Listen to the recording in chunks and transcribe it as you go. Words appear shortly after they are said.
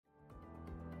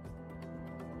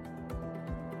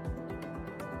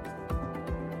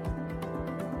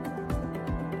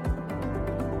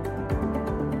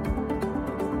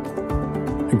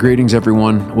Greetings,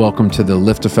 everyone. Welcome to the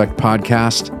Lift Effect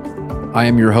podcast. I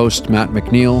am your host, Matt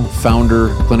McNeil, founder,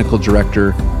 clinical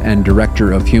director, and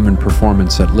director of human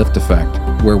performance at Lift Effect,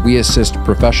 where we assist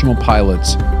professional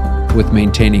pilots with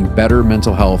maintaining better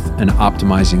mental health and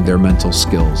optimizing their mental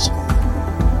skills.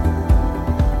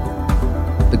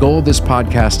 The goal of this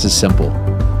podcast is simple: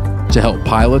 to help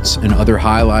pilots and other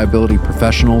high liability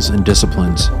professionals and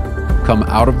disciplines come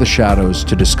out of the shadows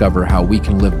to discover how we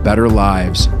can live better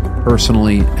lives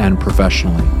personally and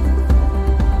professionally.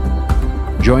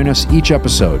 Join us each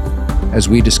episode as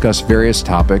we discuss various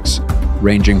topics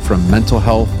ranging from mental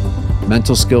health,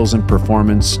 mental skills and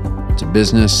performance, to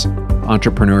business,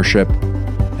 entrepreneurship,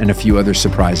 and a few other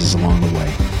surprises along the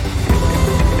way.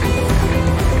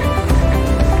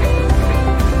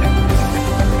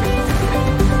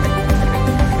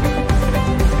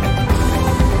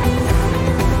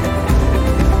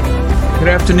 Good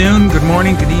afternoon, good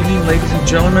morning, good evening, ladies and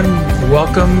gentlemen.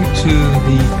 Welcome to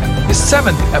the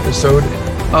seventh episode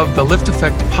of the Lift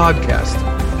Effect podcast.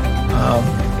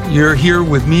 You're here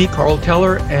with me, Carl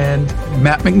Teller, and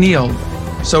Matt McNeil.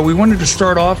 So we wanted to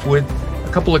start off with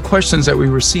a couple of questions that we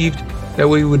received that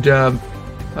we would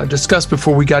discuss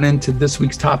before we got into this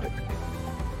week's topic.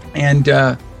 And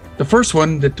the first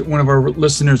one that one of our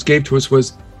listeners gave to us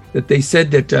was that they said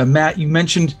that, Matt, you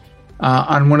mentioned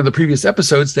on one of the previous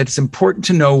episodes that it's important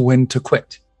to know when to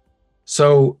quit.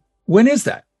 So when is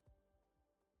that?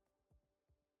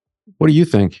 What do you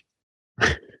think?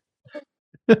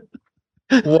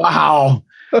 Wow.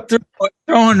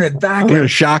 Throwing it back. I'm going to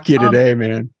shock you today,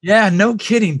 man. Yeah, no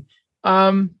kidding.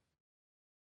 Depending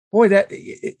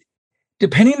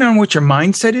on what your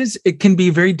mindset is, it can be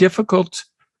a very difficult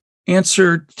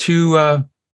answer to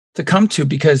come to,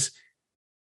 because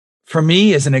for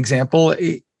me, as an example,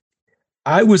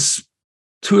 I was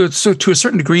to a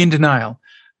certain degree in denial.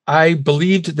 I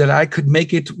believed that I could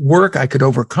make it work. I could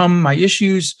overcome my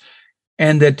issues,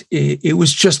 and that it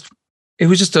was just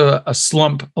a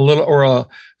slump, a little, or a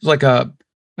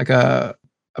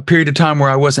period of time where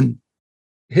I wasn't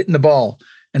hitting the ball,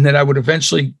 and that I would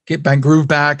eventually get my groove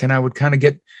back, and I would kind of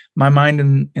get my mind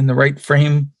in the right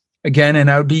frame again,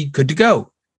 and I would be good to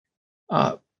go.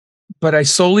 But I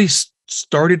slowly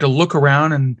started to look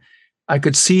around, and I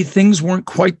could see things weren't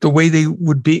quite the way they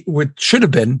should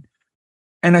have been.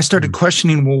 And I started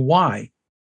questioning, well, why?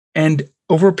 And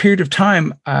over a period of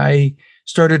time, I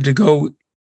started to go,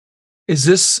 is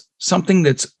this something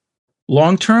that's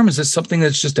long-term? Is this something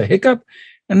that's just a hiccup?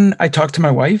 And I talked to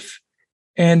my wife,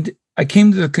 and I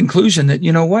came to the conclusion that,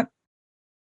 you know what?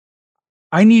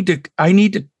 I need to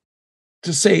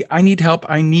say, I need help.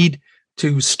 I need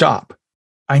to stop.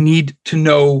 I need to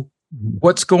know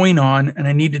what's going on, and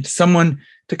I needed someone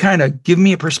to kind of give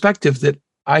me a perspective that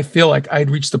I feel like I'd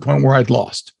reached the point where I'd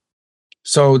lost.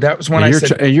 So that was when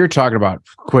you're talking about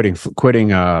quitting,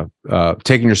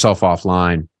 taking yourself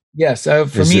offline. Yes,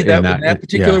 for me that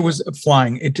particular was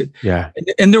flying.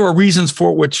 And there were reasons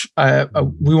for which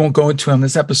we won't go into on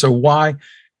this episode why,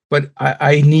 but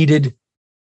I needed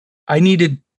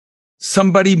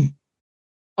somebody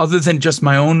other than just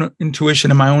my own intuition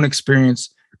and my own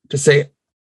experience to say,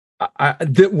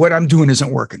 what I'm doing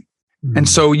isn't working. Mm-hmm. And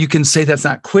so you can say that's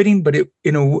not quitting, but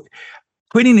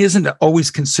quitting isn't always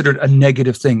considered a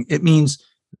negative thing. It means,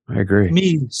 I agree,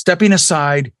 me stepping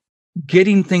aside,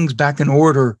 getting things back in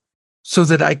order so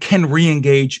that I can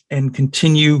re-engage and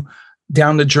continue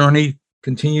down the journey,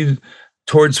 continue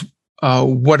towards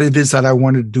what it is that I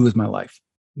wanted to do with my life.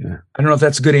 Yeah. I don't know if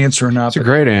that's a good answer or not. It's a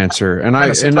great answer. And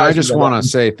I just want to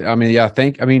say,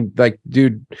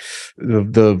 dude,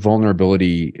 the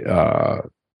vulnerability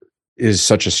is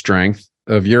such a strength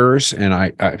of yours. And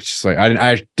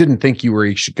I didn't think you were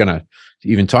going to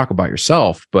even talk about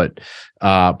yourself, but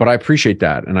I appreciate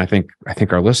that. And I think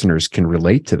our listeners can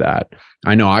relate to that.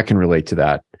 I know I can relate to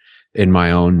that in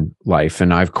my own life,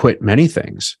 and I've quit many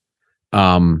things.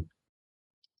 And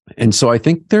so I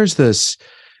think there's this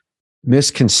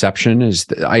misconception is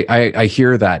that I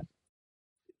hear that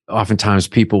oftentimes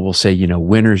people will say,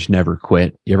 winners never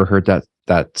quit. You ever heard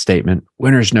that statement?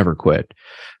 Winners never quit.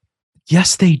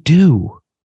 Yes, they do.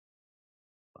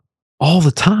 All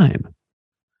the time.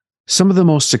 Some of the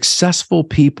most successful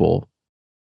people,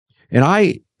 and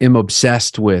I am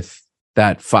obsessed with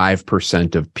that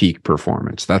 5% of peak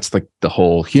performance. That's like the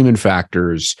whole human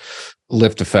factors,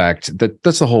 lift effect.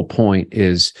 That's the whole point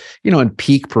is, and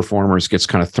peak performers gets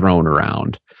kind of thrown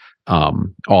around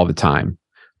all the time.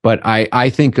 But I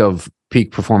think of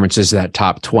peak performance as that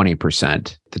top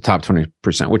 20%, the top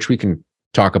 20%, which we can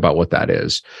talk about what that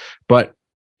is. But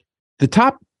the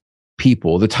top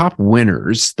people, the top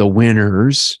winners, the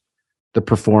winners the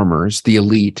performers, the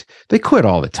elite, they quit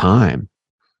all the time.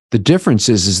 The difference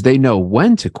is they know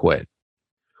when to quit,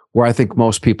 where I think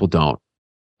most people don't.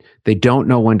 They don't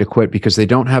know when to quit because they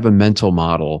don't have a mental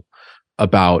model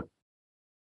about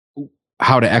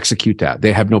how to execute that.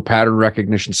 They have no pattern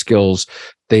recognition skills.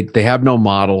 They have no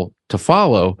model to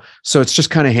follow. So it's just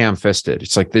kind of ham-fisted.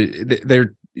 It's like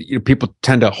they're people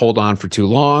tend to hold on for too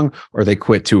long, or they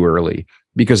quit too early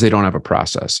because they don't have a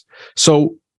process.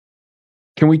 So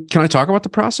can I talk about the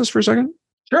process for a second?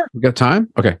 Sure. We got time?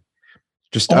 Okay.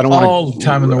 Just I don't want to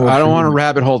time in the world. I don't want to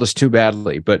rabbit hole this too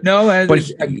badly, but no,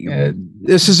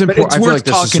 this is important. I feel like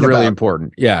this is really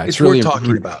important. Yeah, it's really worth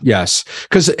talking about. Yes,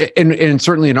 because and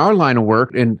certainly in our line of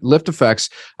work in lift effects,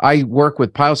 I work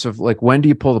with pilots of like, when do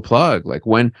you pull the plug? Like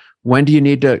when do you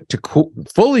need to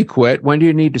fully quit? When do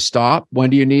you need to stop?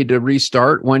 When do you need to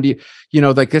restart? When do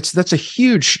you like that's a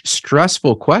huge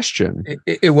stressful question.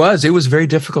 It was very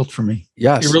difficult for me.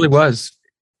 Yes, it really was.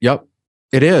 Yep,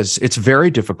 it is. It's very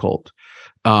difficult.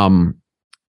 And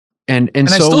so I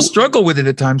still struggle with it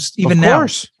at times, even now.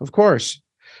 Of course.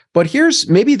 But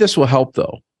maybe this will help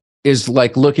though, is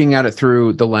like looking at it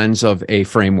through the lens of a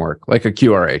framework, like a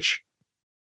QRH.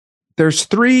 There's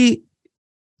 3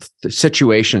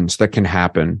 situations that can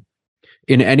happen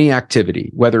in any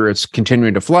activity, whether it's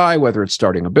continuing to fly, whether it's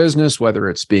starting a business, whether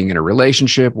it's being in a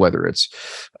relationship, whether it's,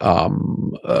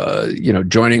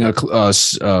 joining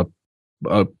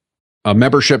a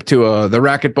membership to the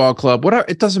racquetball club, whatever.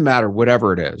 It doesn't matter,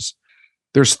 whatever it is.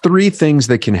 There's 3 things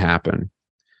that can happen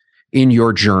in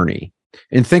your journey.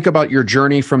 And think about your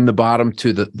journey from the bottom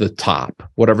to the top,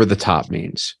 whatever the top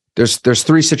means. There's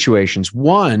 3 situations.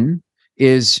 One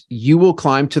is you will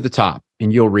climb to the top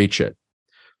and you'll reach it.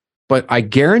 But I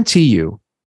guarantee you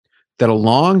that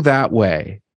along that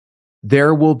way,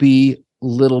 there will be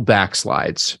little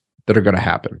backslides that are going to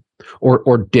happen,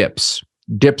 or dips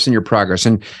in your progress.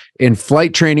 And in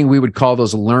flight training, we would call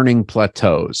those learning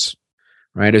plateaus,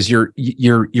 right? As you're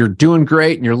doing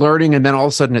great and you're learning, and then all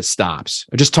of a sudden it stops.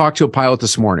 I just talked to a pilot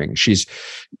this morning. She's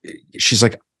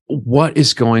like, what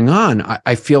is going on?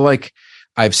 I feel like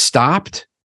I've stopped.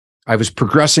 I was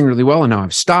progressing really well, and now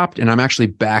I've stopped, and I'm actually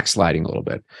backsliding a little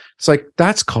bit. It's like,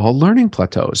 that's called learning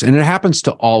plateaus. And it happens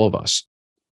to all of us.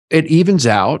 It evens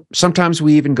out. Sometimes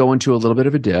we even go into a little bit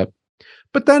of a dip,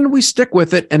 but then we stick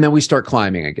with it, and then we start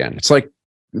climbing again. It's like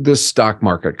the stock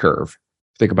market curve.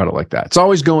 Think about it like that. It's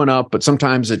always going up, but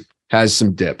sometimes it has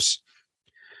some dips.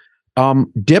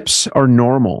 Dips are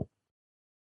normal.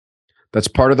 That's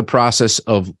part of the process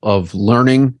of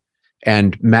learning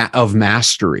and of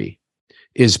mastery,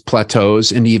 is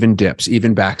plateaus and even dips,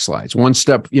 even backslides. 1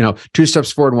 step, 2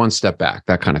 steps forward, 1 step back,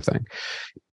 that kind of thing.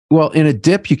 Well, in a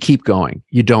dip, you keep going.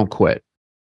 You don't quit.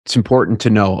 It's important to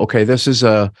know, okay, this is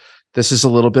a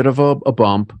little bit of a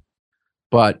bump,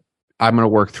 but I'm going to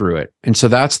work through it. And so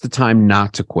that's the time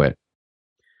not to quit.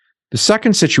 The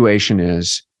second situation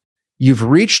is you've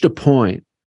reached a point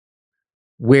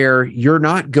where you're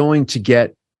not going to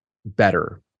get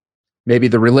better. Maybe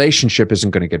the relationship isn't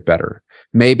going to get better.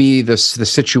 Maybe the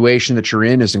situation that you're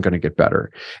in isn't going to get better.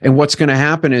 And what's going to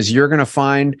happen is you're going to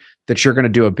find that you're going to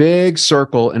do a big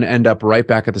circle and end up right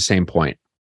back at the same point.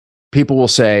 People will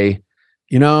say,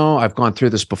 I've gone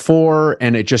through this before,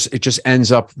 and it just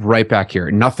ends up right back here.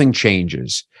 Nothing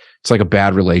changes. It's like a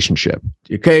bad relationship.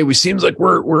 Okay, we seems like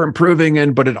we're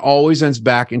improving, but it always ends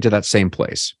back into that same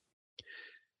place.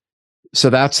 So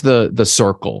that's the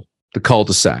circle, the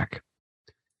cul-de-sac.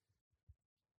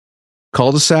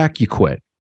 Cul-de-sac, you quit.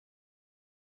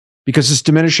 Because it's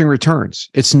diminishing returns.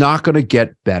 It's not going to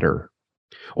get better.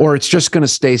 Or it's just going to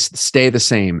stay the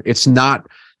same.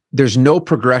 There's no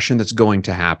progression that's going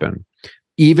to happen.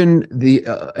 Even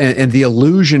the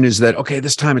illusion is that, okay,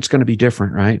 this time it's going to be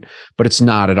different, right? But it's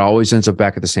not. It always ends up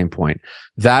back at the same point.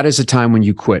 That is a time when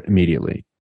you quit immediately.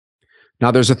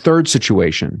 Now, there's a third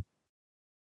situation.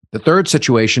 The third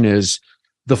situation is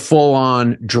the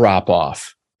full-on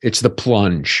drop-off. It's the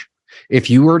plunge. If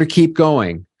you were to keep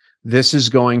going, this is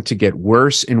going to get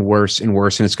worse and worse and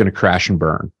worse, and it's going to crash and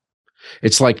burn.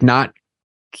 It's like not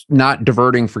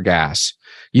diverting for gas.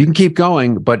 You can keep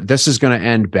going, but this is going to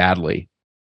end badly.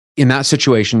 In that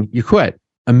situation, you quit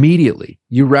immediately.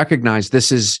 You recognize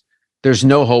there's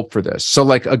no hope for this. So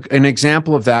like an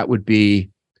example of that would be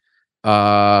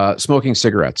smoking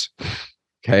cigarettes.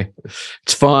 Okay.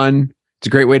 It's fun. It's a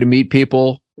great way to meet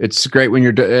people. It's great when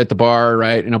you're at the bar,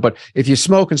 right? But if you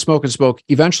smoke and smoke and smoke,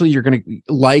 eventually you're going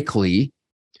to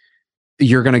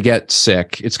get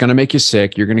sick. It's going to make you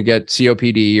sick. You're going to get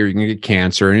COPD, or you're going to get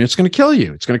cancer, and it's going to kill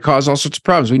you. It's going to cause all sorts of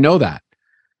problems. We know that.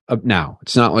 Now,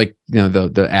 it's not like,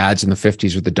 the ads in the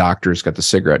 50s where the doctor's got the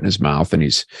cigarette in his mouth and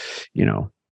he's,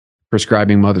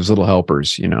 prescribing mother's little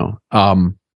helpers,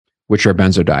 which are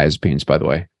benzodiazepines, by the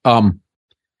way,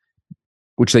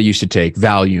 which they used to take.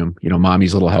 Valium,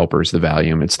 mommy's little helpers, the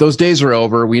Valium. Those days are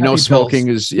over. We know smoking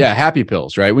is happy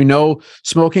pills, right? We know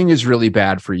smoking is really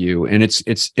bad for you. And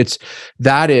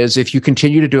if you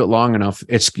continue to do it long enough,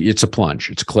 it's a plunge,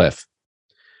 it's a cliff.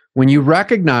 When you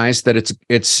recognize that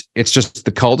it's just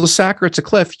the cul-de-sac or it's a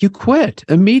cliff, you quit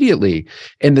immediately.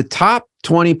 And the top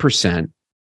 20%,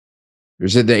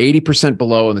 there's the 80%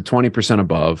 below and the 20%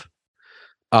 above.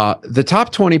 The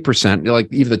top 20%,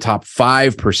 like even the top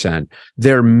 5%,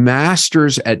 they're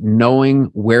masters at knowing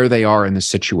where they are in the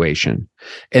situation,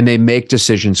 and they make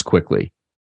decisions quickly.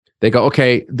 They go,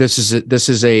 okay, this is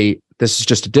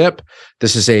just a dip.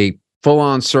 This is a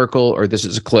full-on circle, or this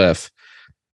is a cliff.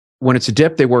 When it's a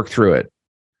dip, they work through it.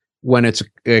 When it's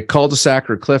a cul-de-sac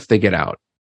or a cliff, they get out.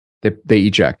 They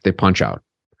eject. They punch out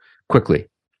quickly.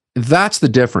 That's the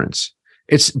difference.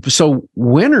 So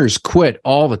winners quit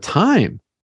all the time.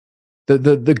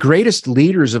 The greatest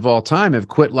leaders of all time have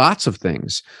quit lots of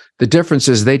things. The difference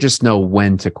is they just know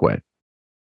when to quit.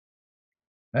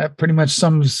 That pretty much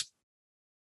sums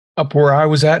up where I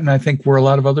was at, and I think where a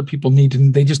lot of other people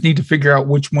they just need to figure out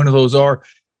which one of those are.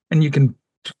 And you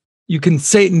can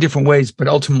say it in different ways, but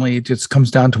ultimately it just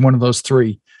comes down to one of those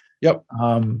three. Yep.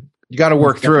 You got to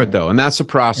work through it though. And that's a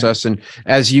process. Yeah. And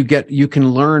as you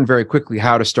can learn very quickly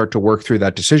how to start to work through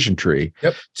that decision tree.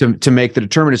 Yep. to make the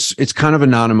determinant. It's kind of a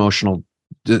non-emotional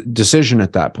decision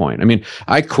at that point. I mean,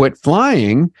 I quit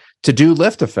flying to do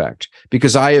lift effect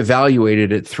because I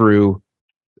evaluated it through,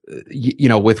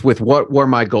 with what were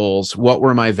my goals, what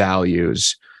were my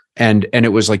values. And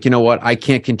it was like, you know what, I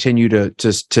can't continue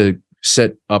to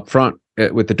sit up front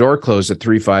with the door closed at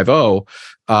 350,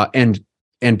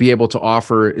 and be able to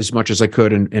offer as much as I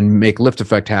could and make lift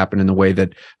effect happen in the way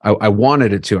that I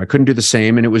wanted it to. I couldn't do the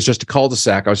same. And it was just a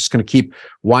cul-de-sac. I was just going to keep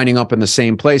winding up in the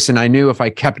same place. And I knew if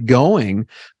I kept going,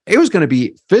 it was going to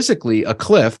be physically a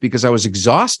cliff because I was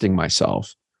exhausting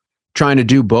myself trying to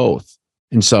do both.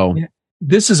 And so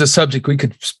this is a subject we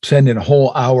could spend a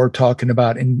whole hour talking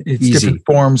about in its different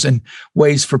forms and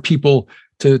ways for people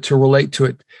to relate to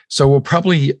it. So we'll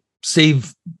probably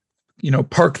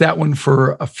park that one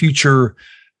for a future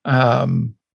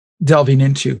delving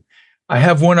into. I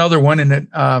have one other one in it.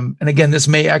 And again, this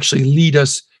may actually lead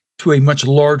us to a much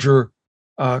larger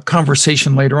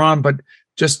conversation later on, but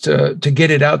just to get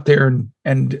it out there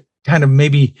and kind of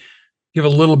maybe give a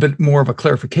little bit more of a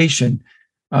clarification.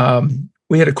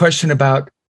 We had a question about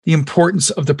the importance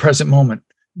of the present moment.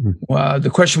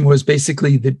 The question was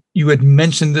basically that you had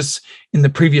mentioned this in the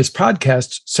previous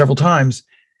podcast several times.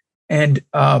 And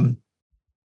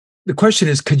the question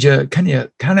is, can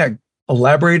you kind of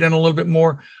elaborate on a little bit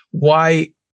more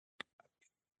why,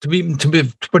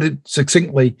 to put it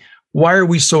succinctly, why are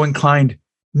we so inclined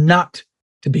not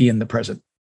to be in the present?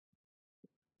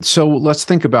 So let's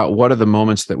think about what are the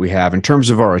moments that we have in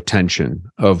terms of our attention,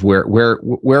 of where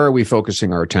are we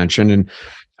focusing our attention? And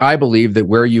I believe that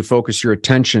where you focus your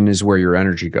attention is where your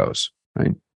energy goes,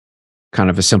 right? Kind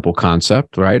of a simple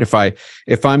concept, right?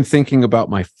 If I'm thinking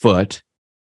about my foot,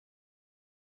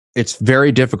 it's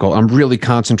very difficult. I'm really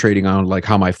concentrating on like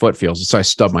how my foot feels. So I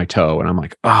stub my toe and I'm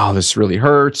like, oh, this really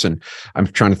hurts. And I'm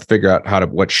trying to figure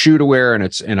out what shoe to wear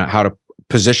and how to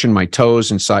position my toes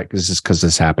inside, because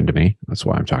this happened to me. That's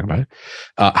why I'm talking about it.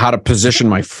 How to position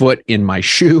my foot in my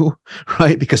shoe,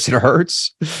 right? Because it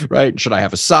hurts, right? Should I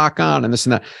have a sock on and this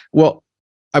and that? Well,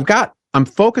 I'm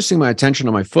focusing my attention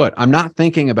on my foot. I'm not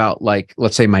thinking about, like,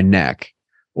 let's say my neck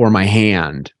or my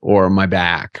hand or my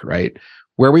back, right?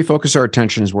 Where we focus our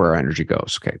attention is where our energy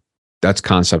goes. Okay. That's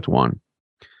concept one.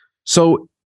 So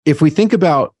if we think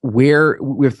about where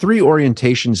we have three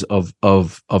orientations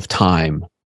of time,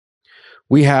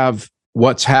 we have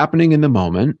what's happening in the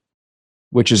moment,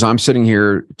 which is I'm sitting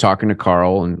here talking to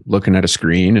Carl and looking at a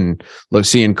screen and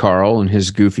seeing Carl and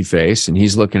his goofy face, and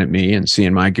he's looking at me and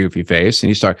seeing my goofy face, and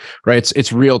he's talking, right?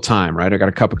 It's real time, right? I got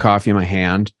a cup of coffee in my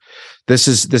hand. This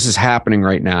is happening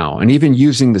right now. And even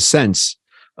using the sense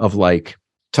of like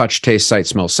touch, taste, sight,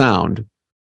 smell, sound,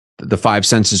 the five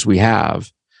senses we have,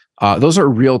 those are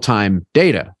real time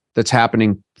data that's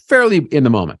happening fairly in the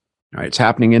moment, right? It's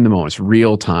happening in the moment. It's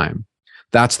real time.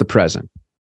 That's the present.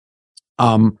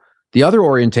 The other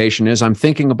orientation is I'm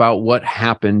thinking about what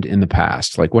happened in the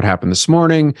past, like what happened this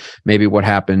morning, maybe what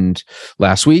happened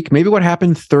last week, maybe what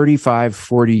happened 35,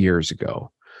 40 years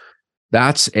ago.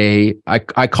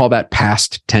 I call that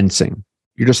past tensing.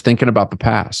 You're just thinking about the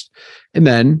past. And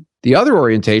then the other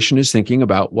orientation is thinking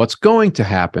about what's going to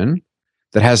happen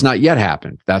that has not yet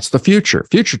happened. That's the future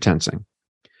tensing.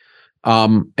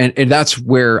 And that's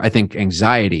where I think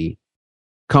anxiety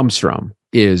comes from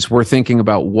is we're thinking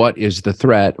about what is the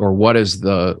threat or what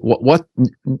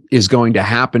is going to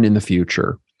happen in the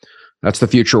future. That's the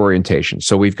future orientation.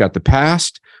 So we've got the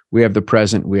past, we have the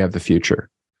present, we have the future.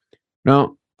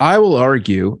 Now, I will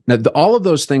argue that all of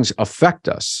those things affect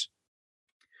us,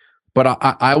 but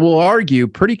I will argue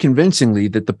pretty convincingly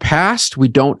that the past we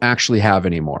don't actually have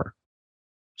anymore.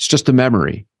 It's just a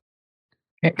memory.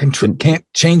 Can't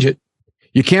change it.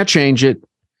 You can't change it.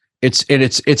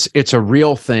 It's a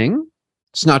real thing.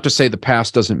 It's not to say the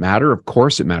past doesn't matter. Of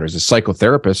course it matters. As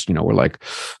psychotherapists, we're like,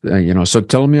 so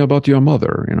tell me about your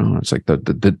mother. It's like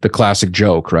the classic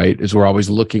joke, right? Is we're always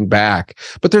looking back.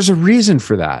 But there's a reason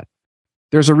for that.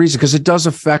 There's a reason, because it does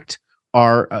affect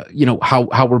our,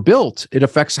 how we're built. It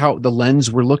affects how the lens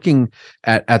we're looking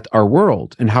at our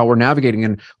world and how we're navigating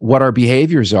and what our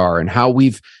behaviors are and how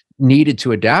we've needed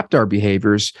to adapt our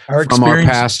behaviors from our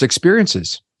past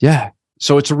experiences. Yeah.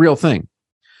 So it's a real thing.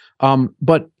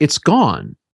 But it's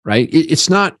gone, right? It's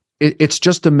not, it's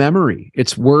just a memory.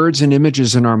 It's words and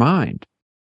images in our mind.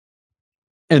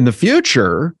 And the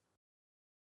future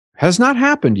has not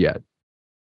happened yet.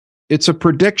 It's a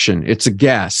prediction. It's a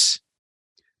guess,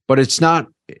 but it's not,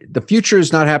 the future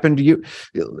has not happened to you.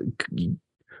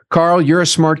 Carl, you're a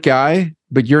smart guy,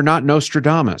 but you're not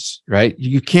Nostradamus, right?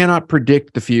 You cannot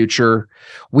predict the future.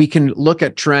 We can look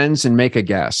at trends and make a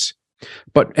guess.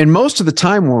 And most of the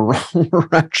time we're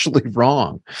actually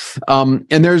wrong. And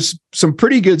there's some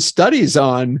pretty good studies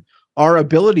on our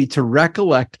ability to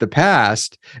recollect the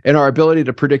past and our ability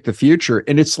to predict the future.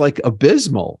 And it's like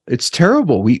abysmal. It's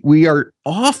terrible. We are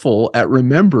awful at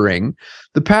remembering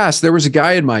the past. There was a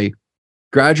guy in my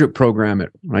graduate program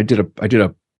when I did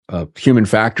a human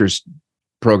factors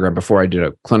program before I did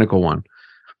a clinical one.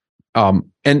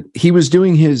 And he was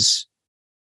doing his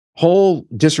whole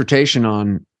dissertation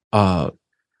on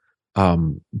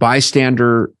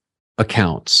bystander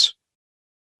accounts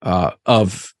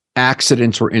of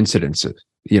accidents or incidents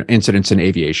in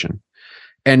aviation.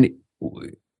 And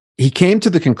he came to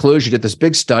the conclusion, did this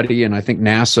big study, and I think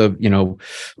NASA,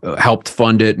 helped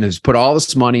fund it and has put all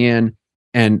this money in.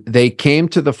 And they came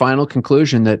to the final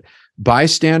conclusion that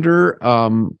bystander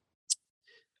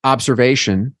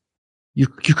observation, you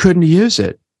couldn't use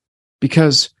it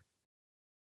because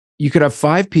you could have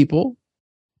 5 people.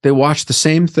 They watch the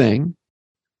same thing,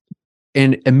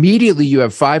 and immediately you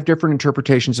have 5 different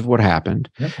interpretations of what happened.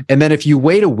 Yep. And then if you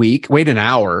wait an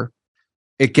hour,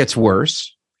 it gets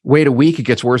worse. Wait a week, it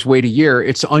gets worse. Wait a year,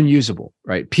 it's unusable,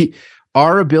 right?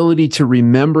 Our ability to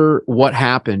remember what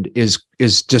happened is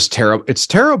just terrible. It's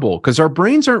terrible because our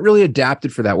brains aren't really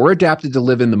adapted for that. We're adapted to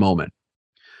live in the moment.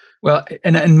 Well,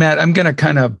 and Matt, I'm going to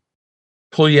kind of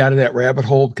pull you out of that rabbit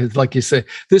hole because, like you said,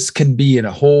 this can be in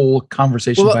a whole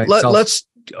conversation by itself.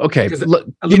 Okay. Let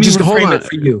me just reframe it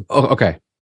for you. Oh, okay.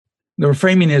 The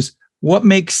reframing is what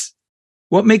makes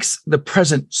the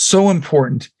present so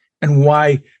important, and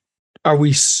why are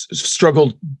we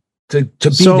struggled to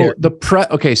be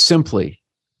there? Simply.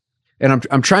 And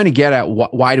I'm trying to get at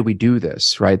why do we do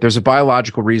this, right? There's a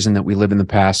biological reason that we live in the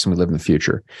past and we live in the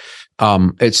future.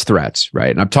 It's threats,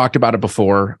 right? And I've talked about it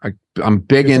before. I'm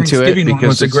big into it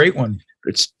because it's a great one.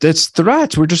 It's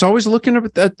threats. We're just always looking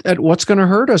at what's going to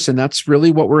hurt us. And that's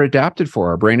really what we're adapted for.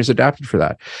 Our brain is adapted for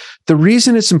that. The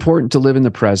reason it's important to live in the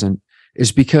present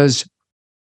is because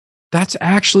that's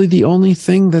actually the only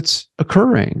thing that's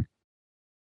occurring.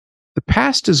 The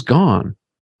past is gone,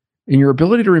 and your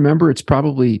ability to remember it's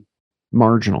probably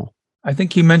marginal. I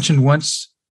think you mentioned once,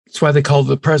 that's why they call it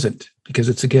the present, because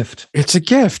it's a gift. It's a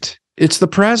gift. It's the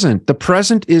present. The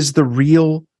present is the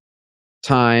real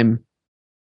time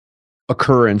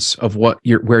occurrence of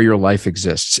where your life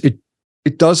exists.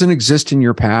 It doesn't exist in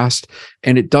your past,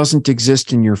 and it doesn't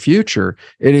exist in your future.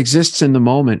 It exists in the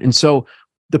moment. And so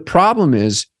the problem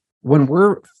is when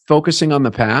we're focusing on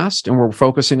the past and we're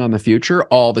focusing on the future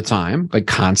all the time, like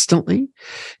constantly,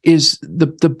 is the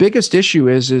biggest issue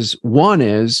is we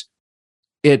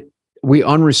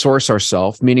unresource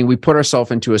ourselves, meaning we put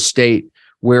ourselves into a state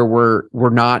where we're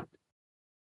not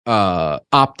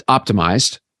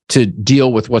optimized to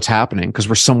deal with what's happening because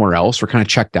we're somewhere else. We're kind of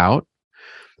checked out.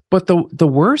 But the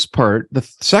worst part, the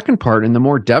second part, and the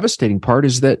more devastating part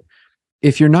is that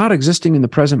if you're not existing in the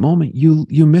present moment,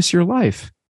 you miss your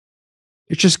life.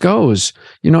 It just goes.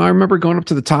 I remember going up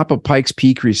to the top of Pikes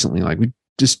Peak recently, like we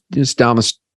just down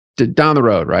the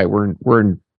road, right? We're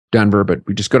in Denver, but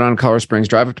we just go down to Colorado Springs,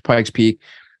 drive up to Pikes Peak.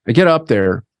 I get up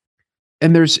there,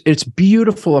 and it's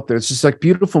beautiful up there. It's just like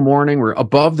beautiful morning. We're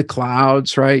above the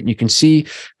clouds, right? And you can see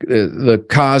the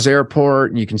Kaz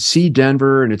Airport, and you can see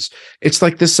Denver, and it's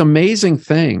like this amazing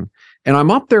thing. And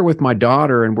I'm up there with my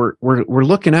daughter, and we're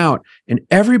looking out, and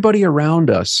everybody around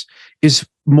us is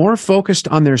more focused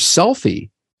on their selfie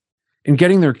and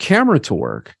getting their camera to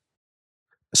work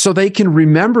so they can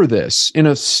remember this in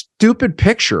a stupid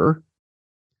picture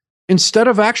instead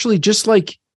of actually just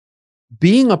like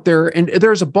being up there. And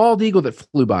there's a bald eagle that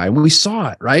flew by and we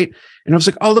saw it, right? And I was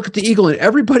like, oh, look at the eagle. And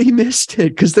everybody missed it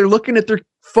because they're looking at their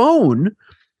phone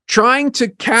trying to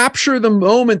capture the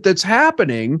moment that's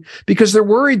happening because they're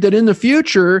worried that in the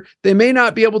future they may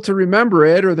not be able to remember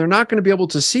it or they're not going to be able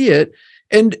to see it.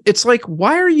 And it's like,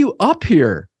 why are you up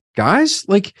here, guys?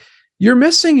 Like, you're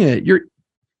missing it.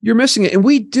 You're missing it. And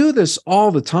we do this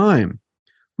all the time.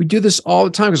 We do this all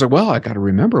the time because, like, well, I got to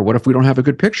remember. What if we don't have a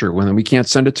good picture? Well, then we can't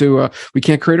send it to. We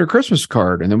can't create our Christmas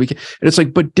card, and then we can. And it's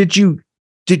like, but do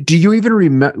you even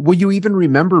remember? Will you even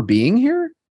remember being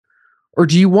here, or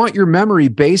do you want your memory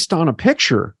based on a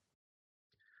picture?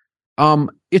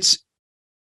 That's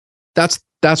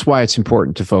why it's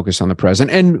important to focus on the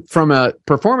present. And from a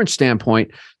performance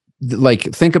standpoint, like,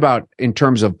 think about in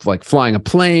terms of like flying a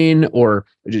plane or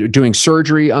doing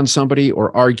surgery on somebody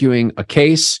or arguing a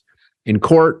case in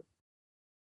court,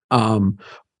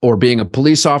 or being a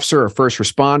police officer or first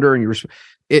responder,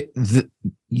 and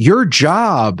your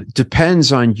job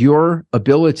depends on your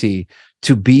ability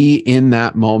to be in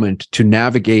that moment, to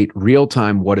navigate real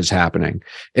time what is happening.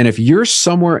 And if you're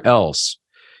somewhere else,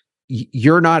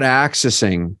 you're not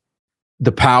accessing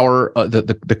the power,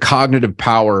 the cognitive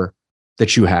power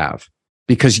that you have,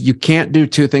 because you can't do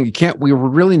two things. We were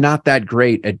really not that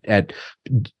great at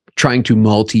trying to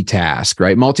multitask,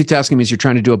 right? Multitasking means you're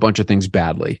trying to do a bunch of things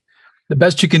badly. The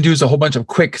best you can do is a whole bunch of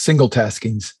quick single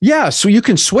taskings. Yeah, so you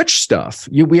can switch stuff.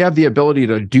 We have the ability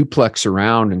to duplex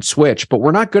around and switch, but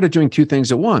we're not good at doing two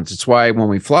things at once. It's why when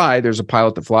we fly, there's a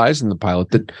pilot that flies and the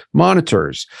pilot that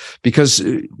monitors, because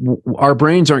our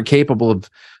brains aren't capable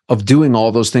of doing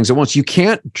all those things at once. You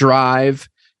can't drive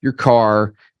your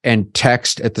car and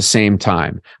text at the same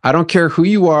time. I don't care who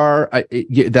you are.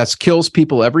 That kills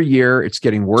people every year. It's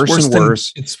getting worse and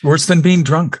worse. It's worse than being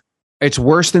drunk. It's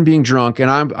worse than being drunk. And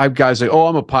I'm guys like, oh,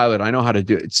 I'm a pilot, I know how to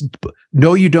do it.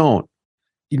 No, you don't.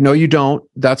 No, you don't.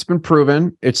 That's been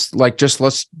proven. It's like,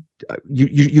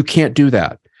 you can't do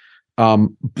that.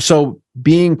 So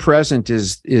being present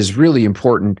is really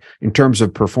important in terms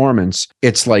of performance.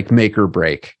 It's like make or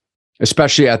break,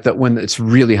 especially when it's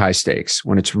really high stakes,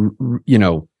 when it's,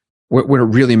 when it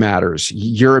really matters.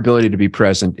 Your ability to be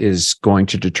present is going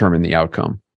to determine the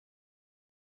outcome.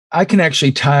 I can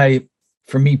actually tie,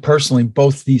 for me personally,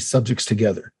 both these subjects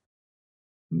together.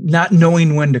 Not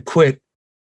knowing when to quit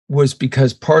was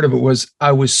because part of it was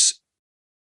I was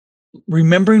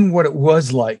remembering what it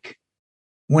was like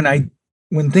when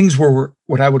things were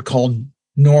what I would call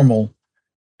normal,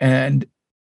 and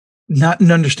not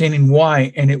understanding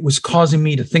why. And it was causing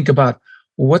me to think about,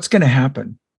 well, what's going to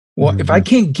happen? Well, if I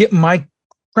can't get my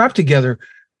crap together,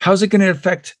 how's it going to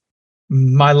affect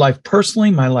my life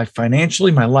personally, my life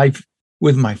financially, my life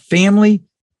with my family?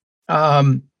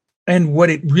 And what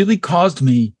it really caused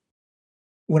me,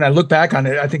 when I look back on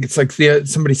it, I think it's like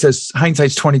somebody says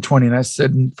hindsight's 20/20, and I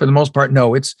said, for the most part,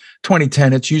 no, it's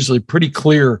 20/10. It's usually pretty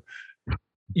clear.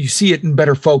 You see it in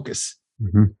better focus.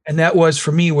 Mm-hmm. And that was,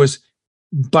 for me, was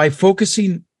by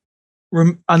focusing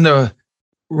on the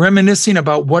reminiscing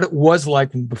about what it was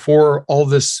like before all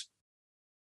this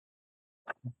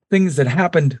things that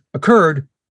happened occurred,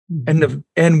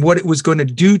 and what it was going to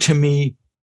do to me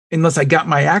unless I got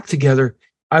my act together.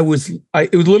 It was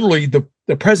literally the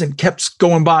present kept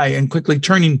going by and quickly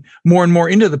turning more and more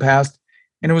into the past.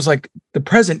 And it was like the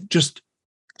present just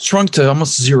shrunk to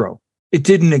almost zero. It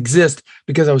didn't exist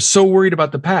because I was so worried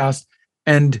about the past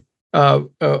and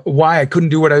why I couldn't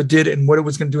do what I did and what it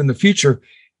was going to do in the future,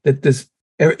 that this,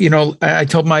 I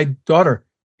told my daughter,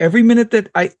 every minute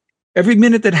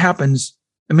that happens,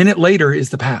 a minute later is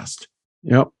the past.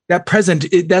 Yep. That present,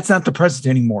 that's not the present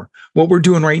anymore. What we're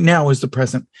doing right now is the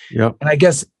present. Yep. And I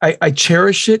guess I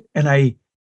cherish it, and I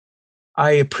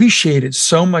appreciate it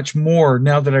so much more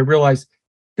now that I realize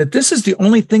that this is the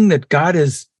only thing that God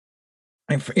is.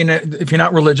 If you're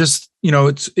not religious,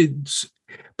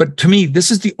 but to me,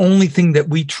 this is the only thing that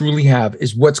we truly have,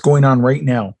 is what's going on right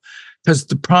now, because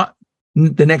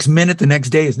the next minute, the next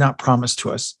day is not promised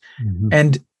to us. Mm-hmm.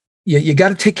 And you got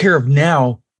to take care of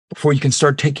now before you can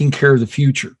start taking care of the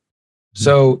future. Mm-hmm.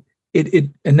 So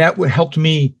and that would helped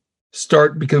me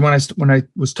start, because when I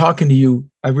was talking to you,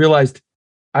 I realized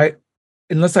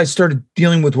unless I started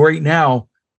dealing with right now,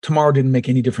 tomorrow didn't make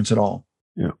any difference at all.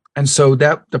 Yeah. And so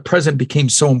that the present became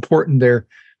so important there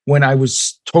when I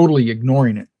was totally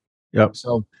ignoring it. Yep.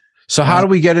 So So how do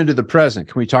we get into the present?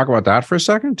 Can we talk about that for a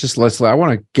second? Just I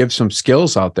want to give some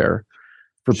skills out there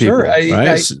for people. Sure. Right?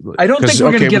 I don't think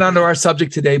we're going to get onto our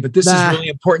subject today, but this is really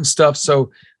important stuff.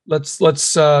 So let's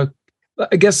I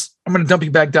guess I'm going to dump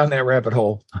you back down that rabbit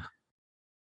hole.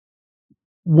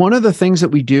 One of the things that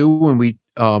we do when we,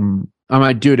 I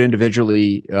might do it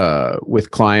individually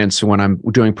with clients when I'm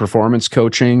doing performance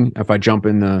coaching. If I jump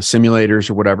in the simulators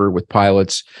or whatever with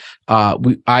pilots,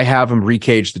 I have them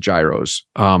recage the gyros.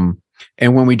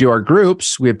 And when we do our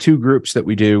groups, we have two groups that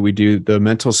we do. We do the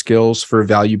mental skills for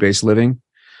value-based living,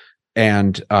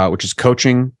 and which is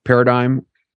coaching paradigm,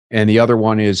 and the other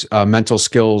one is mental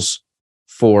skills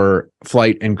for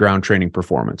flight and ground training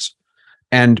performance.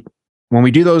 And when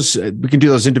we do those, we can do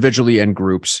those individually and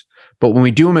groups. But when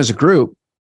we do them as a group,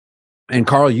 and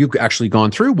Carl, you've actually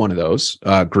gone through one of those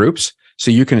groups,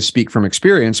 so you can speak from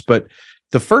experience. But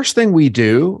the first thing we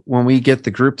do when we get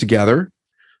the group together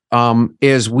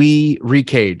is we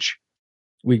recage.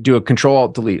 We do a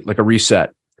Control-Alt-Delete, like a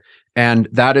reset. And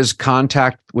that is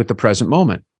contact with the present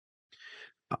moment.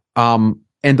 And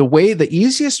the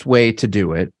easiest way to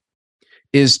do it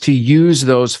is to use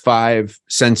those 5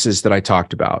 senses that I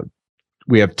talked about.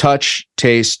 We have touch,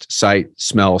 taste, sight,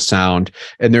 smell, sound.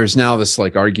 And there's now this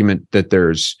like argument that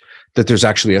there's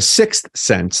actually a 6th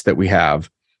sense that we have,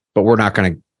 but we're not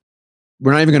even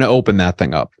going to open that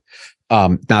thing up.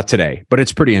 Not today, but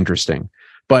it's pretty interesting.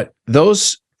 But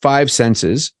those 5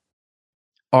 senses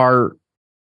are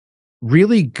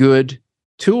really good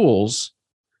tools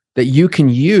that you can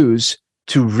use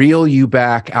to reel you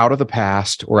back out of the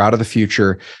past or out of the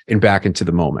future and back into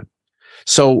the moment.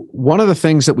 So one of the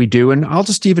things that we do, and I'll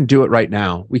just even do it right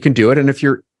now, we can do it. And if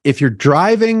you're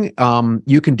driving,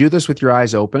 you can do this with your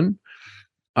eyes open.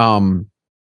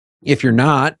 If you're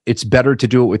not, it's better to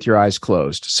do it with your eyes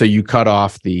closed. So you cut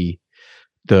off the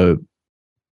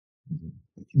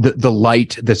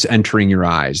light that's entering your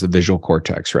eyes, the visual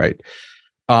cortex, right?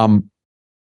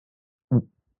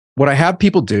 What I have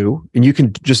people do, and you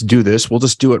can just do this, we'll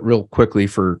just do it real quickly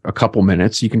for a couple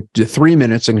minutes. You can do 3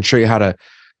 minutes. I can show you how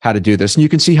to do this, and you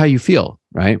can see how you feel,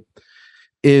 right?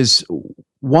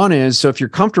 So if you're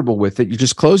comfortable with it, you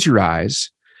just close your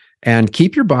eyes and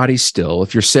keep your body still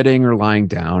if you're sitting or lying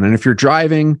down. And if you're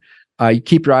driving, you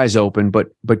keep your eyes open,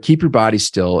 but keep your body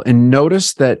still, and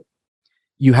notice that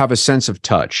you have a sense of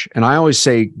touch. And I always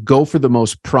say, go for the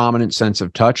most prominent sense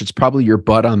of touch. It's probably your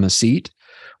butt on the seat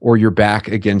or your back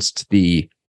against the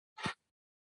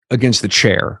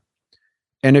chair.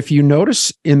 And if you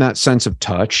notice in that sense of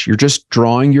touch, you're just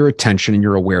drawing your attention and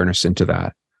your awareness into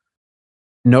that.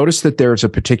 Notice that there's a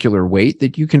particular weight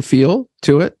that you can feel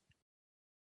to it.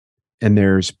 And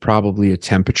there's probably a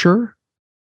temperature.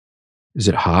 Is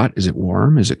it hot? Is it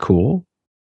warm? Is it cool?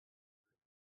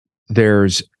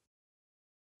 There's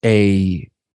a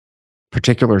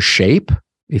particular shape.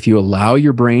 If you allow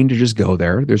your brain to just go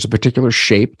there, there's a particular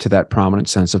shape to that prominent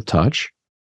sense of touch.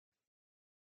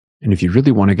 And if you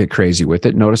really want to get crazy with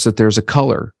it, notice that there's a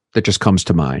color that just comes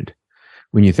to mind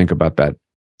when you think about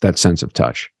that sense of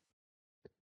touch.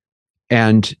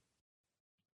 And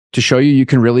to show you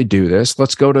can really do this,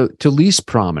 let's go to least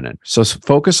prominent. So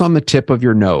focus on the tip of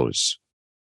your nose.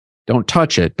 Don't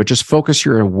touch it, but just focus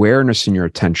your awareness and your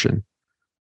attention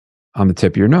on the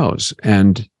tip of your nose.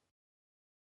 And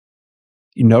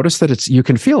you notice that you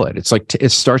can feel it. It's like it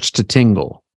starts to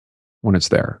tingle when it's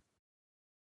there.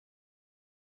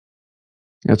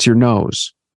 That's your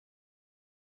nose.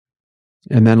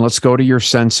 And then let's go to your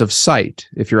sense of sight.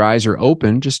 If your eyes are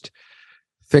open, just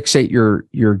fixate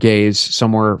your gaze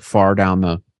somewhere far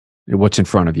down what's in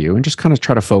front of you, and just kind of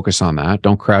try to focus on that.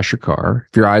 Don't crash your car.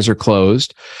 If your eyes are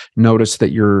closed, notice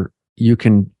that you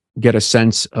can get a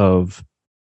sense of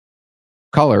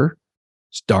color.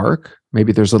 It's dark.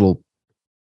 Maybe there's little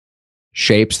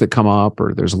shapes that come up,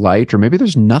 or there's light, or maybe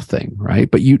there's nothing,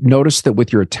 right? But you notice that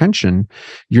with your attention,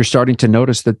 you're starting to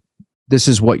notice that this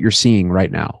is what you're seeing right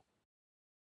now.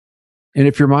 And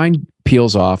if your mind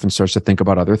peels off and starts to think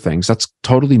about other things, that's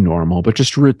totally normal, but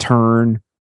just return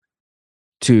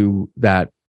to that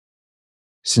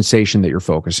sensation that you're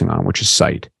focusing on, which is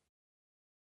sight.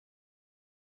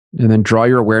 And then draw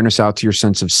your awareness out to your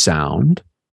sense of sound.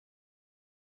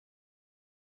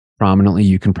 Prominently,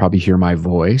 you can probably hear my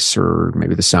voice, or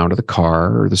maybe the sound of the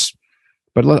car, or this.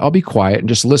 But I'll be quiet and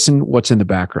just listen what's in the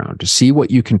background to see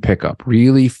what you can pick up.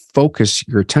 Really focus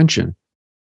your attention.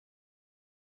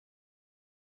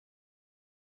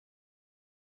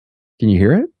 Can you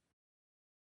hear it?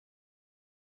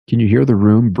 Can you hear the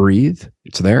room breathe?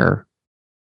 It's there.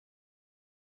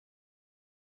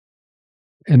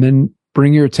 And then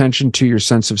bring your attention to your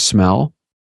sense of smell.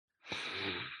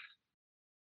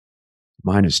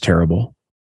 Mine is terrible,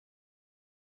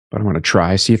 but I'm going to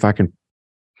try, see if I can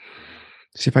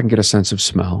get a sense of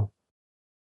smell.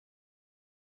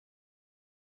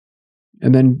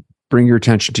 And then bring your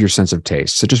attention to your sense of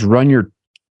taste. So just run your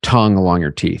tongue along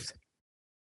your teeth.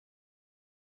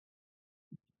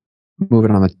 Move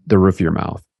it on the roof of your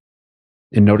mouth.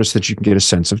 And notice that you can get a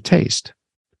sense of taste.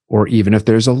 Or even if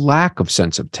there's a lack of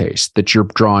sense of taste, that you're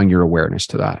drawing your awareness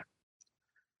to that.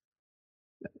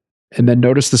 And then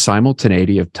notice the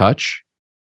simultaneity of touch,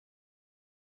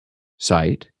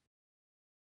 sight,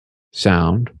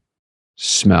 sound,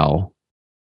 smell,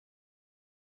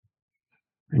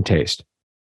 and taste.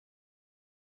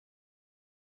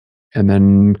 And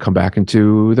then come back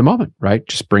into the moment, right?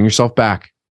 Just bring yourself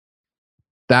back.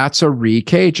 That's a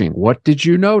recaging. What did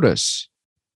you notice?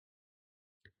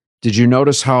 Did you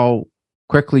notice how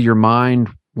quickly your mind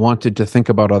wanted to think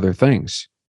about other things?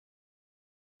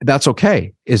 That's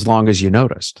okay, as long as you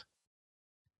noticed.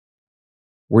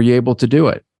 Were you able to do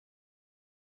it?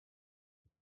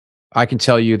 I can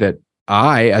tell you that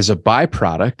I, as a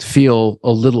byproduct, feel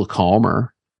a little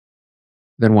calmer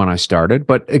than when I started.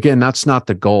 But again, that's not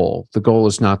the goal. The goal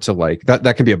is not to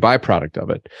that can be a byproduct of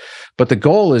it. But the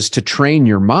goal is to train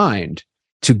your mind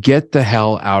to get the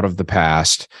hell out of the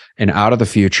past and out of the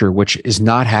future, which is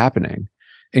not happening,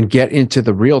 and get into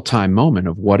the real-time moment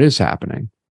of what is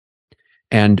happening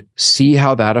and see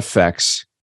how that affects,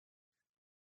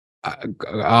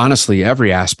 honestly,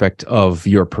 every aspect of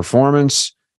your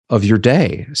performance, of your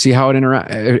day. See how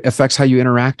it affects how you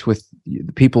interact with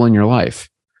the people in your life,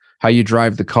 how you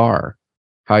drive the car,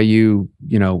 how you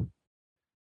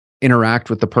interact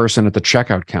with the person at the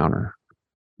checkout counter.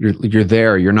 You're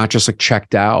there. You're not just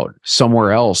checked out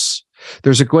somewhere else.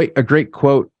 There's a great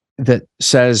quote that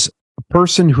says, a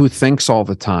person who thinks all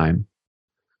the time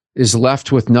is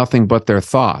left with nothing but their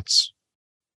thoughts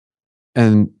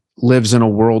and lives in a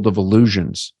world of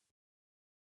illusions.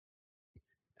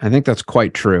 I think that's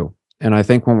quite true. And I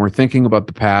think when we're thinking about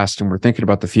the past and we're thinking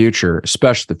about the future,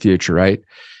 especially the future, right?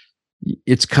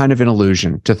 It's kind of an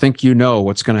illusion. To think you know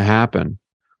what's going to happen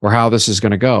or how this is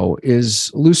going to go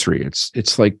is illusory.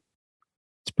 It's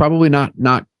probably not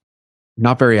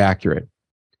very accurate.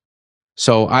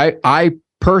 So I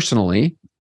personally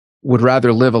would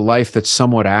rather live a life that's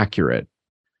somewhat accurate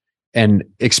and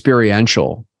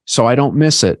experiential, so I don't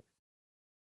miss it.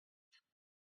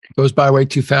 Goes by way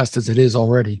too fast as it is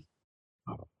already.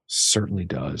 Certainly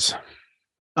does.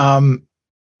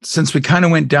 Since we kind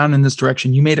of went down in this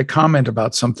direction, you made a comment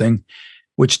about something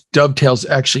which dovetails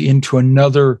actually into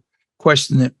another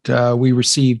question that we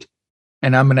received.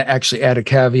 And I'm going to actually add a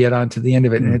caveat onto the end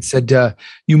of it. And it said,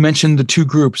 you mentioned the two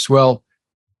groups. Well,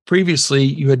 previously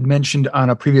you had mentioned on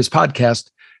a previous podcast,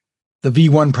 the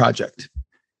V1 project.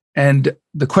 And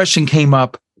the question came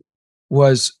up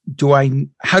was,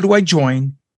 how do I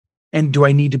join? And do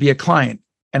I need to be a client?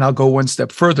 And I'll go one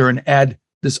step further and add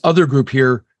this other group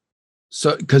here.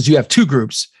 So, because you have two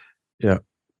groups. Yeah.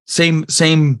 Same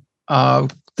thing.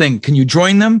 Can you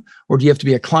join them, or do you have to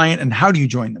be a client? And how do you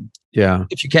join them? Yeah.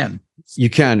 If you can. You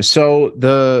can. So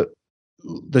the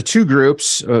two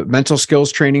groups, mental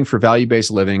skills training for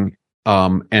value-based living,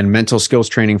 and mental skills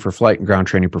training for flight and ground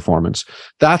training performance.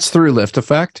 That's through Lift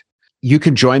Effect. You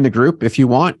can join the group if you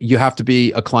want. You have to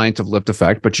be a client of Lift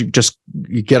Effect, but you go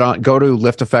to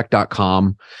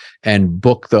lifteffect.com and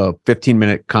book the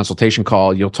 15-minute consultation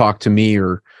call. You'll talk to me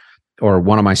or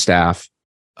one of my staff,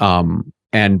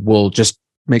 and we'll just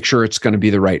make sure it's going to be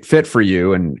the right fit for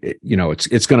you. And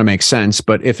it's going to make sense.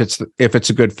 But if it's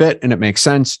a good fit and it makes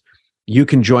sense, you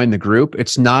can join the group.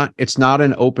 It's not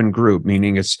an open group,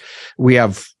 meaning it's a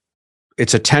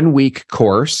 10-week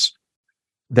course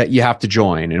that you have to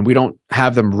join, and we don't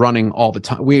have them running all the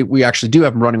time. We actually do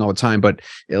have them running all the time, but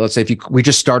let's say we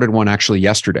just started one actually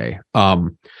yesterday.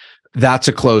 That's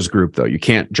a closed group though. You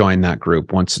can't join that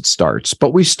group once it starts,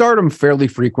 but we start them fairly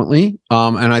frequently.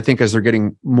 And I think as they're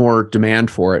getting more demand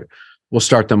for it, we'll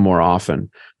start them more often.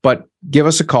 But give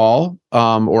us a call,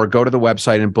 or go to the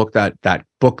website and book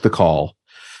book the call.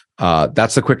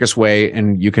 That's the quickest way.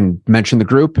 And you can mention the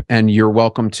group, and you're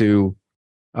welcome to,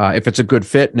 if it's a good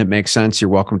fit and it makes sense, you're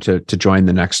welcome to join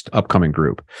the next upcoming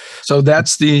group. So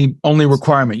that's the only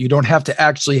requirement. You don't have to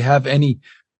actually have any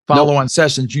follow-on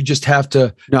sessions. You just have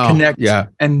to connect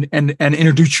and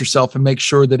introduce yourself and make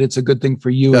sure that it's a good thing for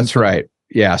you. That's right.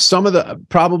 Yeah.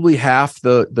 Probably half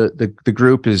the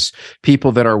group is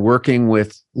people that are working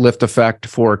with Lift Effect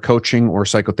for coaching or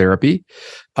psychotherapy,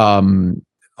 on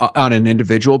an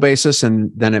individual basis. And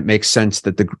then it makes sense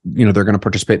that they're going to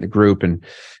participate in the group and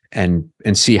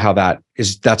see how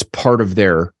that's part of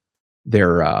their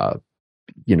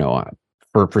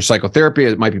for psychotherapy,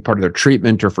 it might be part of their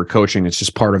treatment, or for coaching, it's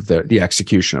just part of the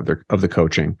execution of the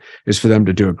coaching, is for them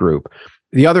to do a group.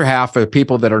 The other half are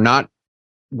people that are not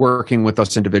working with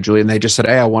us individually, and they just said,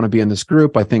 hey, I want to be in this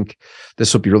group. I think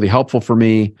this will be really helpful for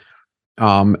me.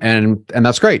 And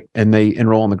that's great. And they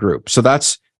enroll in the group. So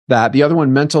that's that. The other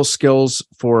one, mental skills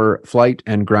for flight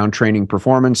and ground training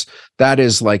performance. That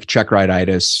is like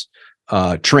check-ride-itis,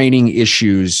 training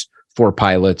issues for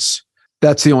pilots.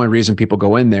 That's the only reason people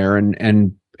go in there, and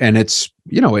it's,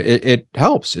 it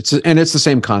helps. It's the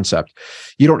same concept.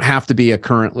 You don't have to be a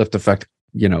current Lift Effect,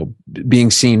 being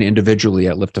seen individually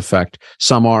at Lift Effect.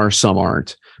 Some are, some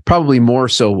aren't. Probably more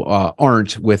so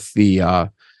aren't with the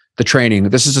training.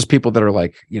 This is just people that are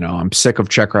like, I'm sick of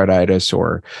check-ride-itis,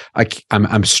 or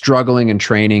I'm struggling in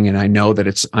training, and I know that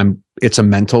it's a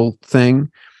mental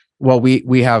thing. Well,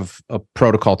 we have a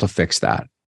protocol to fix that,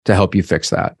 to help you fix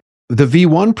that. The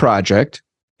V1 project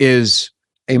is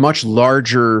a much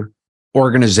larger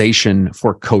organization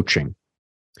for coaching.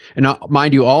 And now,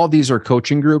 mind you, all of these are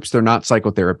coaching groups. They're not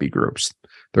psychotherapy groups.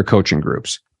 They're coaching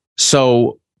groups.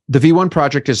 So the V1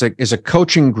 project is a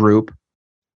coaching group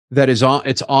that it's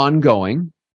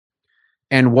ongoing.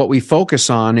 And what we focus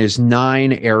on is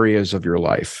 9 areas of your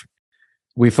life.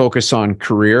 We focus on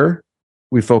career.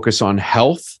 We focus on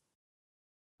health.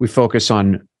 We focus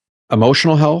on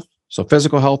emotional health. So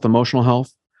physical health, emotional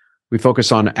health. We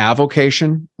focus on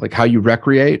avocation, like how you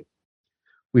recreate.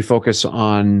 We focus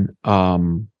on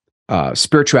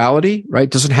spirituality, right?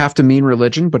 Doesn't have to mean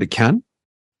religion, but it can.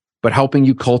 But helping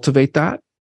you cultivate that.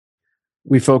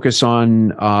 We focus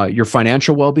on your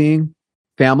financial well-being,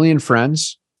 family and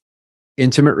friends,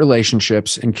 intimate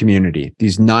relationships, and community.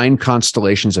 These 9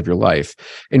 constellations of your life.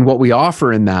 And what we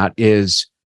offer in that is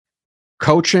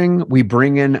coaching. We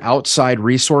bring in outside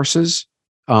resources.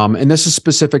 And this is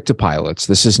specific to pilots.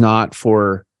 This is not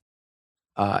for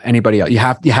anybody else. You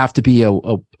have to be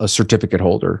a certificate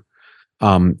holder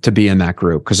to be in that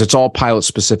group, because it's all pilot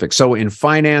specific. So in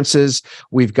finances,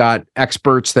 we've got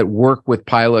experts that work with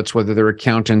pilots, whether they're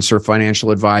accountants or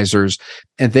financial advisors,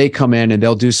 and they come in and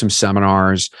they'll do some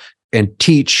seminars and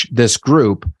teach this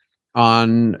group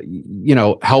on,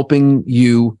 helping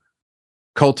you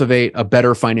cultivate a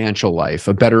better financial life,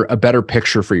 a better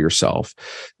picture for yourself.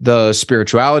 The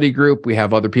spirituality group, we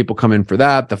have other people come in for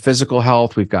that. The physical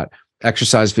health, we've got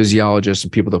exercise physiologists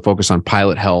and people that focus on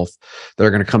pilot health that are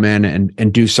going to come in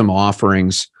and do some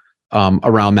offerings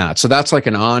around that. So that's like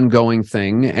an ongoing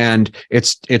thing, and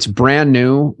it's brand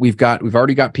new. We've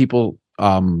already got people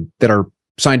that are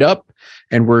signed up,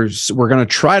 and we're going to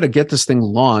try to get this thing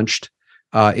launched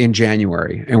in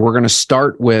January, and we're going to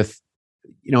start with,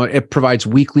 it provides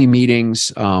weekly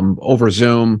meetings over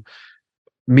Zoom,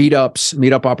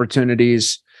 meetup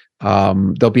opportunities.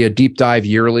 There'll be a deep dive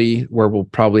yearly where we'll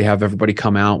probably have everybody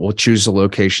come out. We'll choose a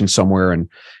location somewhere,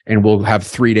 and we'll have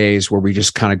 3 days where we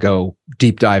just kind of go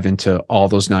deep dive into all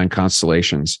those 9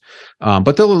 constellations.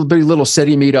 But there'll be little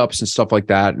city meetups and stuff like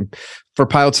that. And for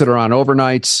pilots that are on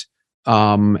overnights,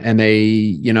 and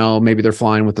they, maybe they're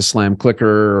flying with the slam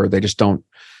clicker, or they're just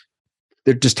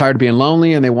tired of being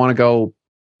lonely and they want to go,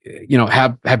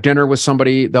 have dinner with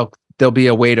somebody. There'll be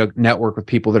a way to network with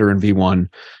people that are in V1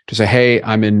 to say, hey,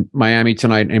 I'm in Miami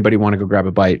tonight. Anybody want to go grab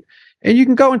a bite? And you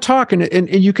can go and talk, and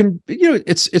you can,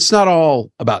 it's not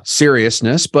all about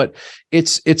seriousness, but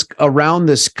it's around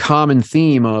this common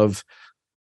theme of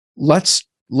let's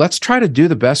try to do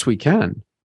the best we can.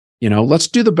 Let's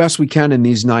do the best we can in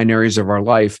these 9 areas of our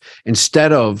life,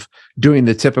 instead of doing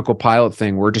the typical pilot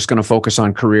thing. We're just going to focus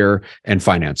on career and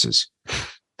finances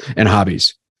and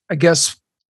hobbies. I guess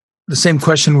the same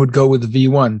question would go with the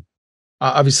V1.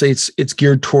 Obviously, it's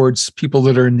geared towards people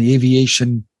that are in the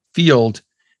aviation field.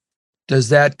 Does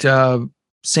that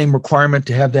same requirement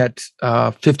to have that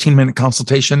 15-minute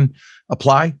consultation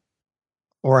apply?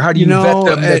 Or how do you vet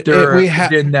them that they're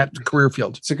in that career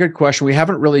field? It's a good question. We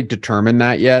haven't really determined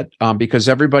that yet, because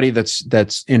everybody that's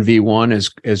in V1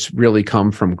 is really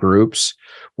come from groups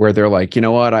where they're like, you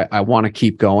know what, I want to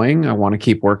keep going. I want to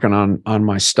keep working on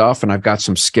my stuff, and I've got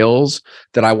some skills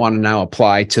that I want to now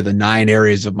apply to the 9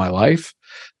 areas of my life.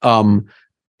 And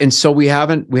so we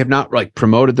have not like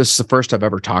promoted this. Is the first I've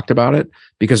ever talked about it,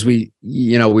 because we're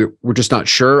just not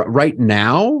sure right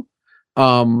now.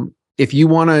 If you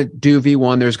want to do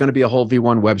V1, there's going to be a whole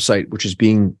V1 website, which is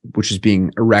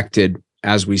being erected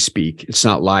as we speak. It's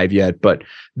not live yet, but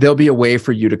there'll be a way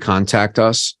for you to contact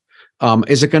us.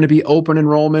 Is it going to be open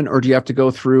enrollment, or do you have to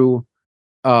go through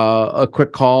a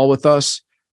quick call with us?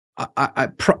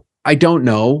 I don't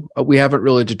know. We haven't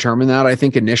really determined that. I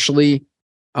think initially,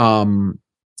 we'll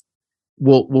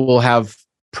have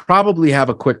probably have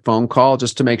a quick phone call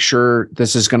just to make sure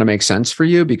this is going to make sense for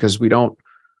you, because we don't,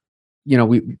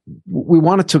 we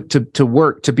want it to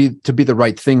work, to be the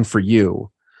right thing for you.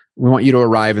 We want you to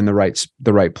arrive in the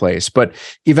right place. But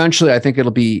eventually I think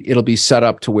it'll be set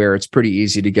up to where it's pretty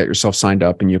easy to get yourself signed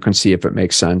up, and you can see if it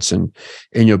makes sense, and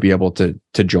you'll be able to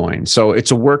join. So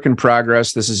it's a work in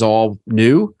progress. This is all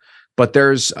new, but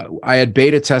I had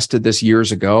beta tested this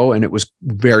years ago and it was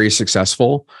very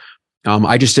successful.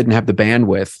 I just didn't have the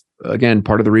bandwidth. Again,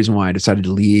 part of the reason why I decided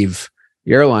to leave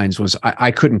the airlines was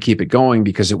I couldn't keep it going,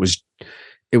 because it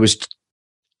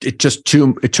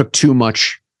took too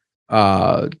much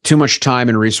time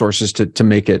and resources to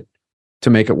make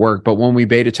it work. But when we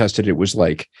beta tested, it was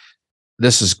like,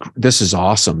 this is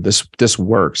awesome. This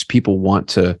works. People want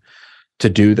to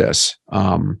do this.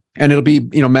 And it'll be,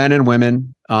 men and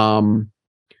women,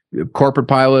 corporate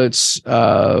pilots,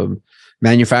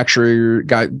 manufacturer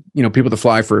guy, people that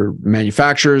fly for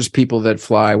manufacturers, people that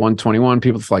fly 121,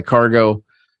 people that fly cargo.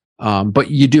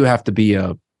 But you do have to be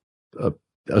a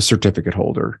certificate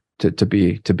holder to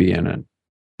be in it.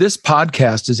 This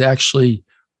podcast is actually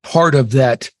part of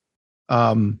that,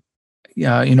 getting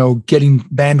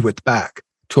bandwidth back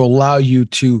to allow you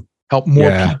to help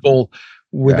more people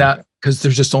without, because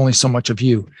there's just only so much of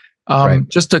you. Right.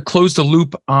 Just to close the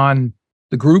loop on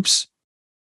the groups.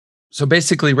 So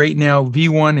basically right now,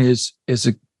 V1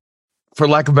 is for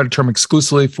lack of a better term,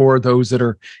 exclusively for those that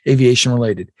are aviation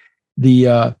related.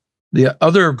 The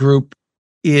other group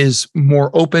is more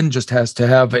open, just has to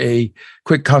have a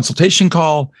quick consultation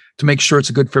call to make sure it's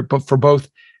a good fit for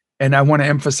both. And I want to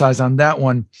emphasize on that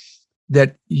one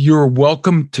that you're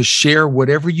welcome to share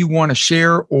whatever you want to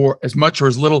share, or as much or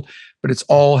as little, but it's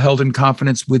all held in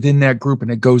confidence within that group,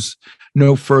 and it goes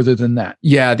no further than that.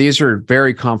 Yeah, these are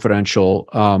very confidential.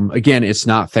 Again, it's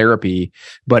not therapy,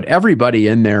 but everybody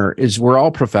in there we're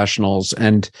all professionals,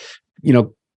 and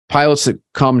pilots that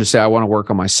come to say, I want to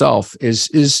work on myself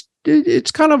it's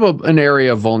kind of an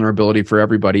area of vulnerability for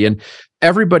everybody, and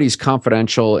everybody's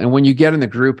confidential. And when you get in the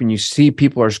group and you see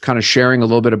people are kind of sharing a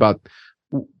little bit about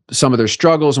some of their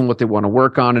struggles and what they want to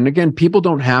work on. And again, people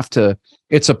don't have to,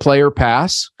 it's a player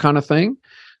pass kind of thing.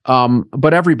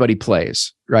 But everybody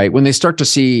plays, right? When they start to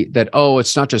see that,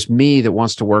 it's not just me that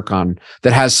wants to work on,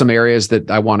 that has some areas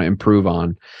that I want to improve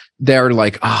on. They're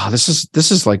like, this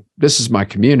is my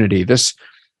community.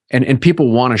 And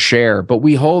people want to share, but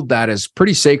we hold that as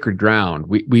pretty sacred ground.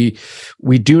 We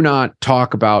do not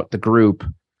talk about the group.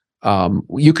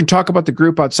 You can talk about the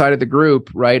group outside of the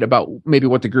group, right? About maybe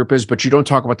what the group is, but you don't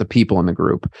talk about the people in the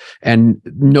group. And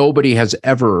nobody has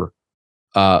ever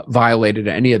violated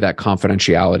any of that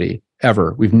confidentiality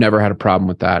ever. We've never had a problem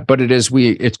with that, but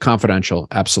it's confidential.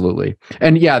 Absolutely.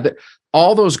 And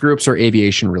all those groups are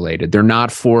aviation related. They're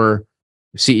not for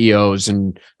CEOs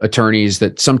and attorneys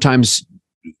that sometimes,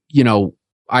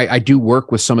 I do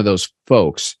work with some of those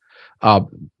folks.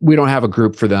 We don't have a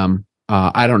group for them.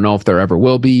 I don't know if there ever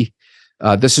will be.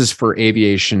 This is for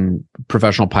aviation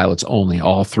professional pilots only,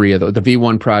 all three of the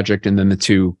V1 project, and then the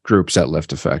two groups at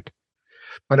Lift Effect.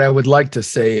 But I would like to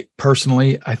say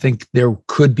personally, I think there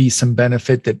could be some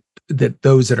benefit that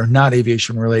those that are not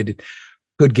aviation related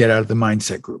could get out of the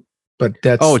mindset group. But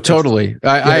totally.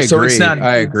 I agree. So it's not,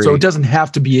 I agree. So it doesn't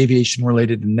have to be aviation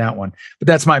related in that one. But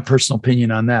that's my personal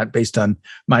opinion on that, based on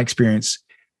my experience.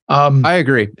 I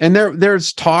agree. And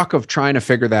there's talk of trying to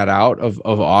figure that out, of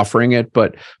offering it,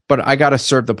 but I got to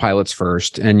serve the pilots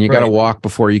first, and you got to walk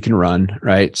before you can run.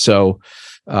 Right. So,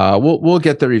 we'll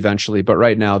get there eventually, but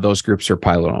right now those groups are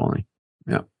pilot only.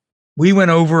 Yeah. We went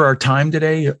over our time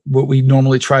today, what we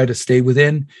normally try to stay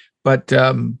within. But,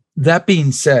 that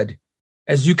being said,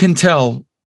 as you can tell,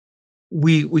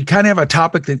 we kind of have a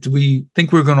topic that we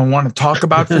think we're going to want to talk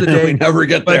about for the day. We never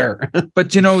get there.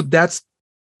 But that's,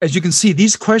 as you can see,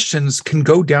 these questions can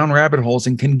go down rabbit holes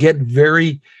and can get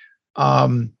very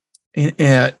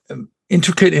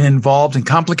intricate and involved and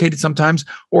complicated sometimes,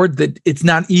 or that it's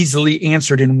not easily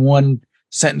answered in one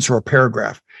sentence or a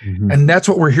paragraph. Mm-hmm. And that's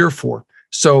what we're here for.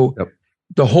 So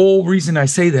the whole reason I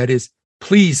say that is,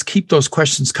 please keep those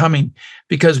questions coming,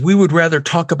 because we would rather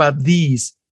talk about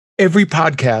these every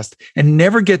podcast and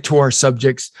never get to our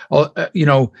subjects,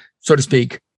 so to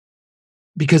speak,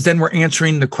 because then we're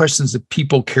answering the questions that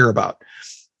people care about.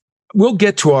 We'll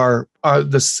get to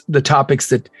the topics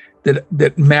that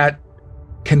Matt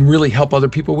can really help other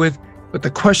people with, but the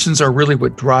questions are really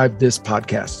what drive this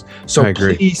podcast. So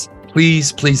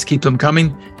please keep them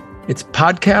coming. It's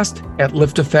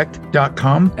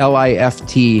podcast@lifteffect.com.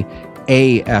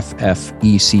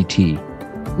 LIFTAFFECT,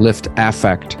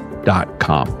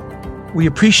 liftaffect.com. We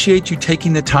appreciate you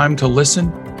taking the time to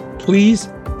listen. Please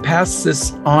pass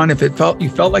this on. If you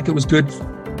felt like it was good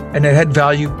and it had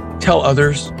value, tell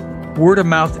others. Word of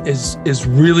mouth has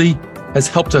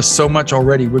helped us so much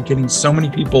already. We're getting so many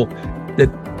people that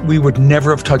we would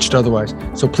never have touched otherwise.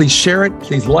 So please share it,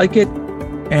 please like it,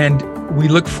 and we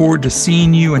look forward to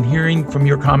seeing you and hearing from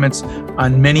your comments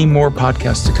on many more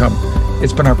podcasts to come.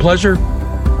 It's been our pleasure.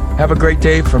 Have a great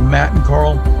day from Matt and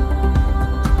Carl.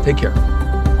 Take care.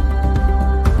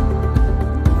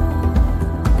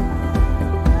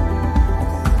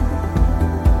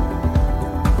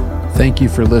 Thank you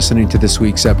for listening to this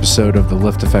week's episode of the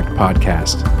Lift Effect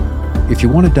Podcast. If you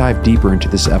want to dive deeper into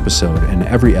this episode and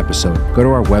every episode, go to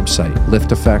our website,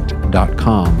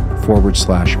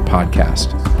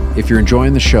 lifteffect.com/podcast. If you're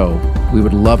enjoying the show, we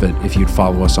would love it if you'd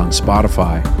follow us on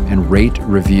Spotify and rate,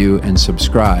 review, and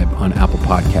subscribe on Apple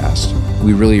Podcasts.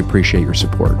 We really appreciate your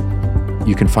support.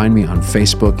 You can find me on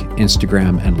Facebook,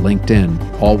 Instagram, and LinkedIn,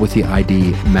 all with the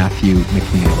ID Matthew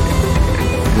McNeil.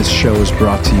 This show is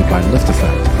brought to you by Lift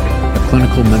Effect, a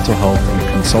clinical mental health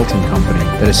and consulting company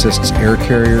that assists air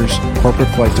carriers, corporate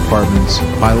flight departments,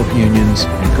 pilot unions,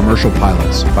 and commercial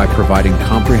pilots by providing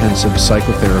comprehensive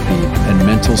psychotherapy and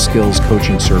mental skills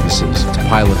coaching services to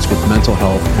pilots with mental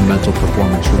health and mental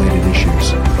performance-related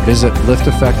issues. Visit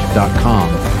lifteffect.com,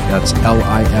 that's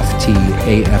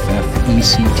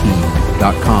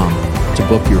LIFTAFFECT.com, to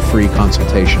book your free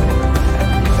consultation.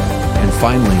 And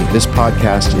finally, this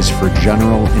podcast is for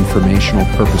general informational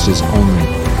purposes only.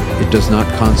 It does not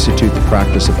constitute the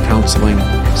practice of counseling,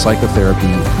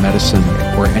 psychotherapy, medicine,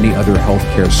 or any other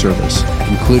healthcare service,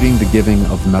 including the giving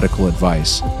of medical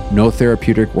advice. No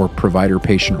therapeutic or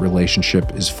provider-patient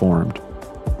relationship is formed.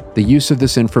 The use of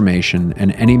this information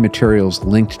and any materials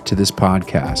linked to this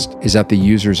podcast is at the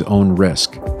user's own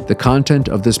risk. The content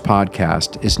of this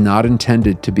podcast is not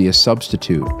intended to be a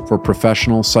substitute for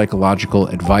professional psychological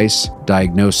advice,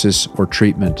 diagnosis, or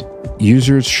treatment.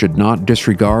 Users should not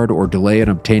disregard or delay in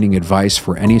obtaining advice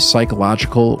for any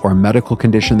psychological or medical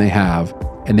condition they have,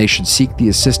 and they should seek the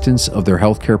assistance of their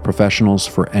healthcare professionals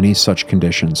for any such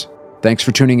conditions. Thanks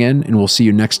for tuning in, and we'll see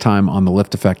you next time on the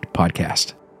Lift Effect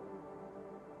Podcast.